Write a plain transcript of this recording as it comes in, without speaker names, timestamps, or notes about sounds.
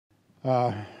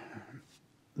The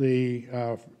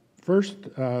first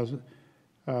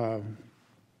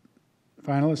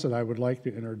finalist that I would like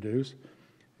to introduce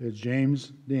is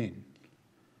James Dinh.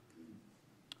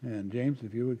 And James,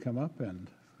 if you would come up and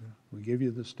we'll give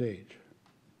you the stage.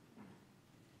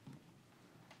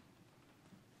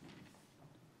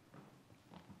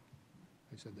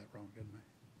 I said that wrong, didn't I?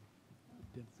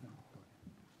 Did so.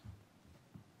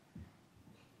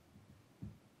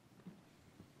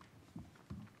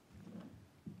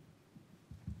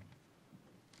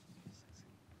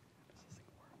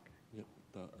 Yep,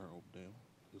 the arrow down,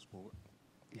 just forward.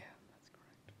 Yeah, that's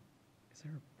correct. Is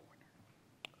there a pointer?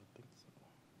 I think so. I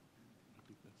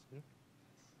think that's it.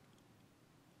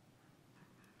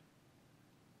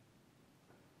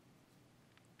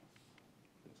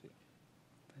 That's it.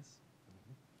 This?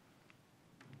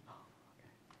 Oh,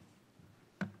 okay.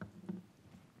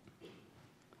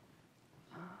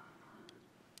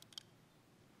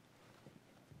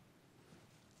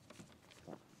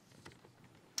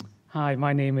 Hi,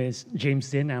 my name is James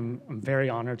Dinh. I'm very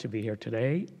honored to be here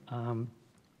today.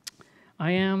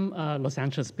 I am a Los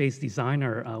Angeles-based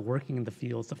designer working in the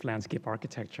fields of landscape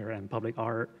architecture and public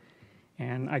art.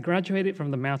 And I graduated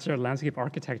from the Master of Landscape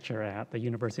Architecture at the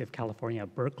University of California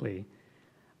at Berkeley.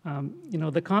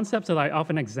 The concepts that I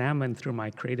often examine through my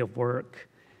creative work,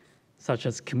 such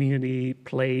as community,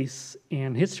 place,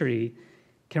 and history,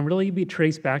 can really be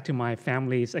traced back to my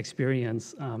family's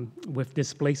experience with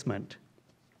displacement.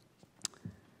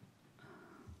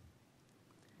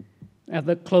 At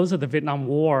the close of the Vietnam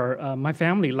War, my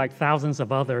family, like thousands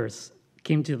of others,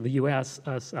 came to the US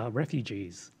as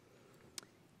refugees.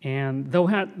 And though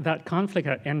that conflict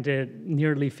had ended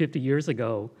nearly 50 years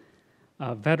ago,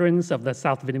 veterans of the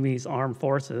South Vietnamese Armed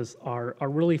Forces are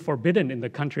really forbidden in the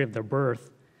country of their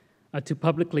birth to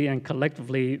publicly and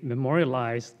collectively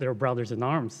memorialize their brothers in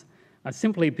arms,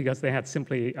 simply because they had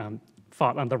simply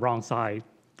fought on the wrong side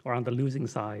or on the losing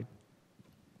side.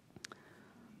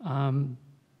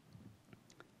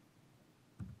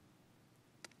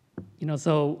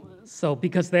 So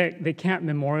because they can't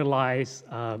memorialize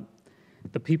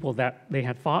the people that they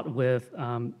had fought with,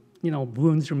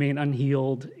 wounds remain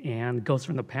unhealed and ghosts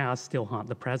from the past still haunt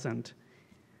the present.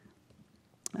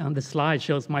 And the slide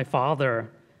shows my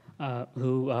father,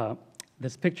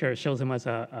 this picture shows him as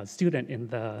a student in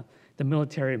the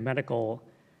military medical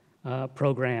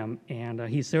program, and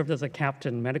he served as a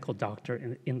captain medical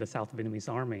doctor in the South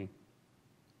Vietnamese Army.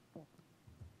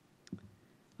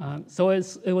 So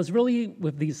it was really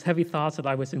with these heavy thoughts that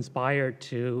I was inspired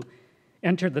to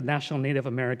enter the National Native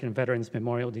American Veterans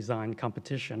Memorial Design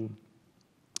Competition.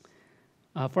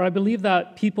 For I believe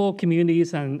that people,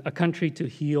 communities, and a country to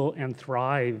heal and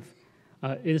thrive,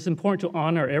 it is important to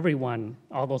honor everyone,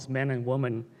 all those men and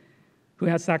women who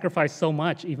have sacrificed so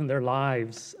much, even their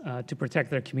lives, to protect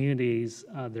their communities,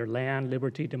 their land,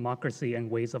 liberty, democracy,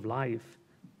 and ways of life.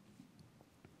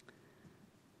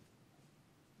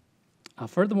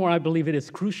 Furthermore, I believe it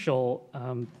is crucial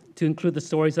to include the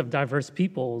stories of diverse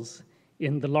peoples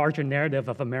in the larger narrative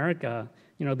of America.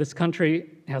 This country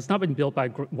has not been built by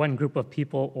one group of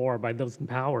people or by those in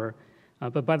power,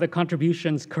 but by the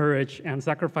contributions, courage, and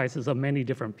sacrifices of many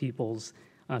different peoples,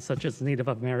 such as Native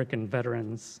American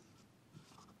veterans.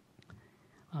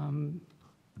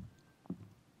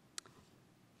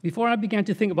 Before I began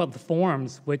to think about the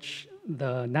forms which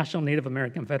the National Native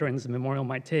American Veterans Memorial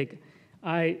might take,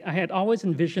 I had always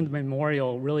envisioned the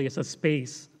memorial really as a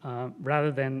space rather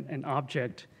than an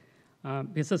object.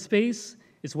 Because a space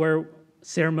is where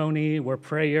ceremony, where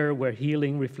prayer, where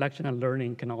healing, reflection, and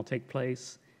learning can all take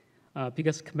place.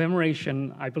 Because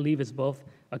commemoration, I believe, is both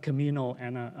a communal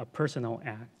and a personal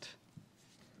act.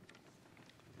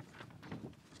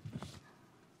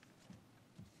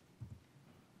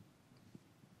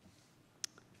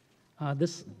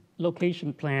 This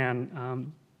location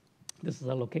plan, this is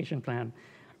a location plan.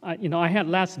 I had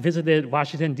last visited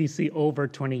Washington, D.C. over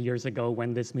 20 years ago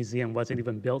when this museum wasn't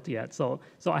even built yet. So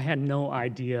I had no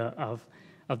idea of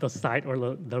the site or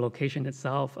the location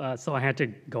itself. So I had to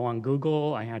go on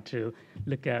Google. I had to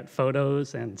look at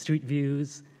photos and street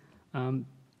views.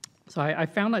 So I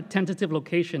found a tentative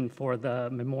location for the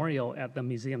memorial at the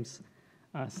museum's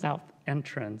south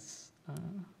entrance.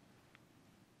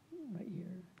 Right here.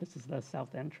 This is the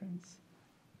south entrance.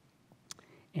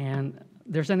 And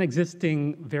there's an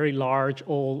existing very large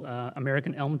old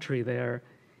American elm tree there.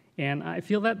 And I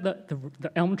feel that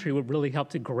the elm tree would really help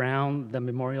to ground the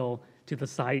memorial to the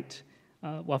site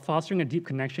while fostering a deep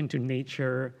connection to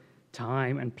nature,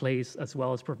 time, and place, as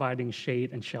well as providing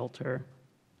shade and shelter.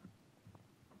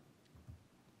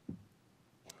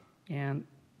 And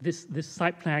this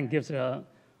site plan gives a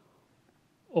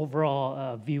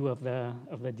overall view of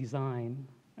the design.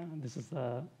 This is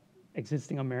the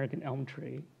existing American elm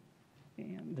tree,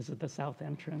 and this is the south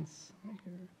entrance right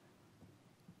here.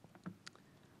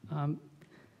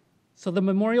 So the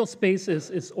memorial space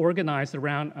is organized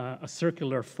around a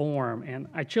circular form, and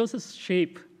I chose this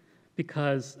shape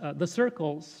because the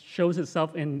circle shows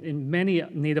itself in many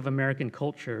Native American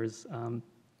cultures.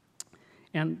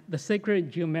 And the sacred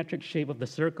geometric shape of the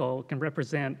circle can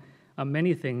represent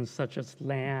many things, such as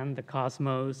land, the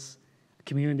cosmos,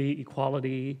 community,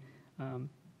 equality,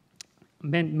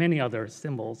 many other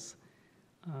symbols.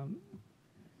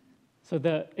 So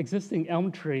the existing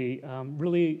elm tree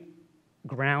really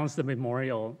grounds the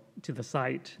memorial to the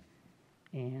site.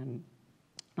 And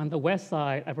on the west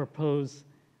side, I propose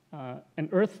an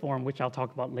earth form, which I'll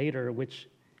talk about later, which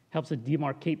helps to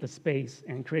demarcate the space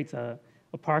and creates a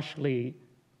partially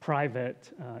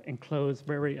private, enclosed,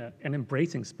 an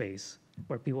embracing space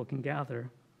where people can gather.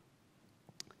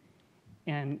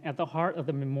 And at the heart of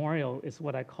the memorial is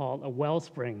what I call a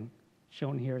wellspring,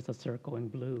 shown here as a circle in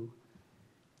blue.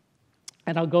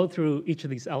 And I'll go through each of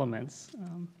these elements.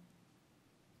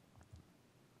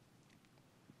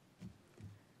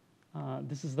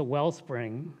 This is the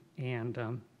wellspring,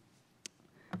 and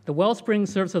the wellspring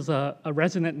serves as a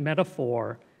resonant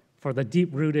metaphor for the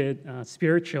deep-rooted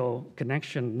spiritual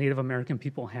connection Native American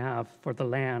people have for the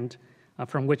land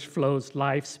from which flows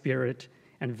life, spirit,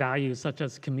 and values such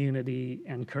as community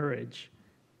and courage.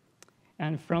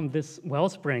 And from this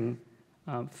wellspring,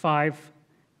 5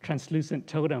 translucent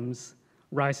totems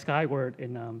rise skyward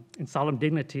in solemn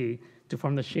dignity to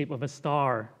form the shape of a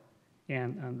star.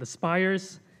 And the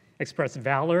spires express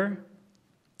valor,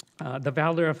 the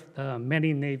valor of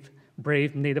many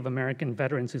brave Native American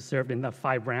veterans who served in the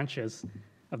 5 branches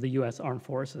of the U.S. Armed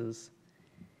Forces.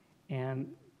 And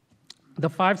the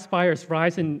 5 spires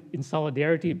rise in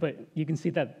solidarity, but you can see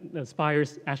that the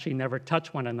spires actually never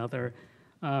touch one another.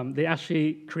 They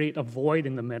actually create a void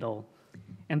in the middle.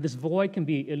 And this void can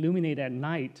be illuminated at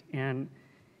night. And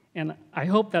I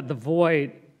hope that the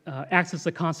void acts as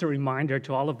a constant reminder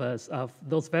to all of us of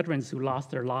those veterans who lost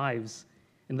their lives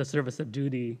in the service of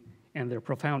duty and their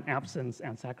profound absence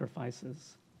and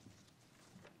sacrifices.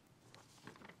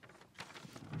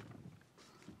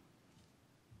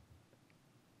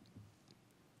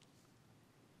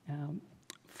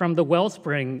 From the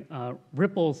wellspring,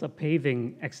 ripples of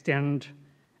paving extend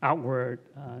outward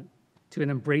to an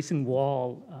embracing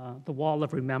wall, the wall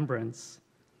of remembrance.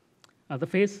 The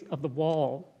face of the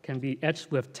wall can be etched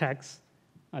with text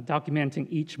documenting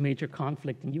each major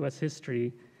conflict in U.S.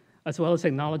 history, as well as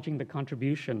acknowledging the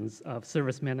contributions of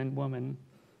servicemen and women.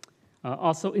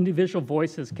 Also, individual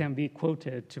voices can be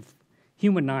quoted to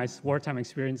humanize wartime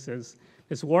experiences.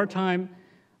 Because wartime,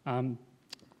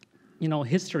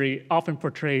 history often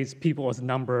portrays people as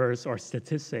numbers or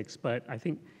statistics, but I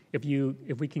think if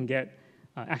we can get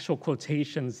actual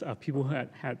quotations of people who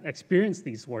had experienced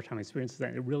these wartime experiences,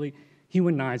 that it really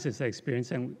humanizes the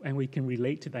experience and we can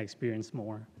relate to that experience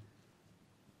more.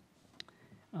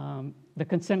 The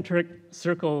concentric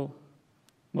circle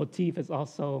motif is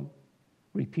also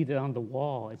repeated on the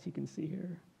wall, as you can see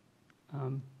here.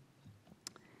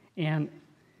 And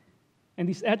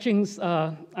these etchings,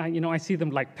 I see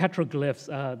them like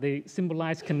petroglyphs. They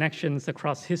symbolize connections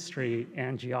across history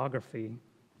and geography.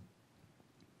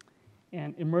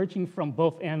 And emerging from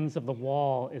both ends of the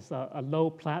wall is a low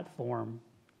platform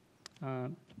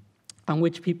on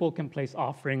which people can place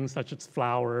offerings such as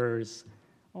flowers,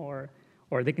 or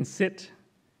they can sit.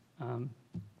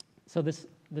 So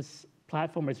this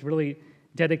platform is really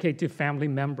dedicated to family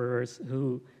members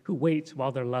who wait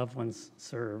while their loved ones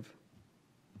serve.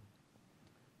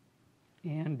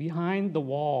 And behind the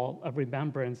wall of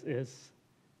remembrance is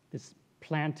this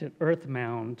planted earth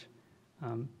mound,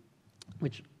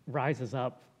 which rises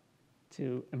up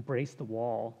to embrace the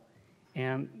wall.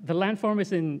 And the landform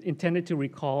is intended to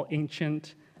recall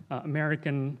ancient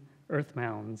American earth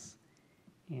mounds.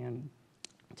 And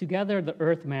together, the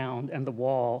earth mound and the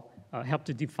wall help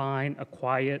to define a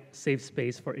quiet, safe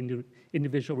space for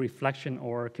individual reflection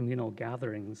or communal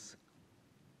gatherings.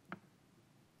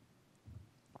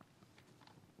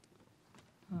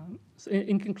 So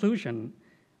in conclusion,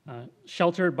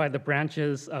 sheltered by the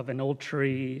branches of an old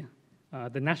tree,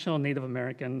 the National Native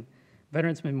American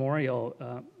Veterans Memorial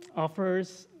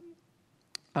offers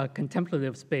a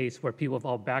contemplative space where people of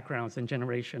all backgrounds and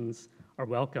generations are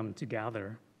welcome to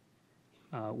gather,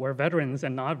 where veterans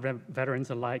and non-veterans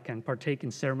alike can partake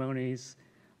in ceremonies,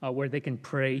 where they can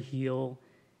pray, heal,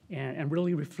 and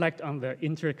really reflect on the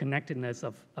interconnectedness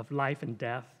of life and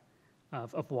death,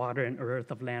 of water and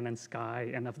earth, of land and sky,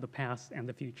 and of the past and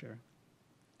the future.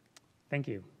 Thank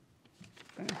you.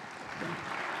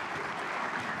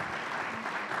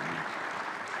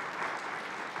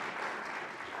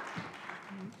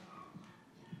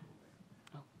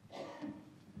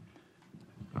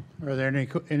 Are there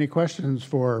any questions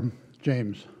for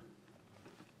James?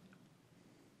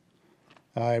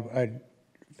 I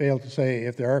failed to say,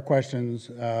 if there are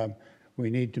questions, we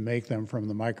need to make them from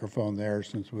the microphone there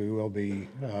since we will be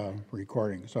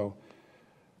recording. So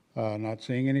not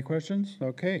seeing any questions?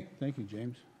 Okay, thank you,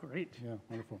 James. Great. Yeah,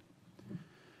 wonderful.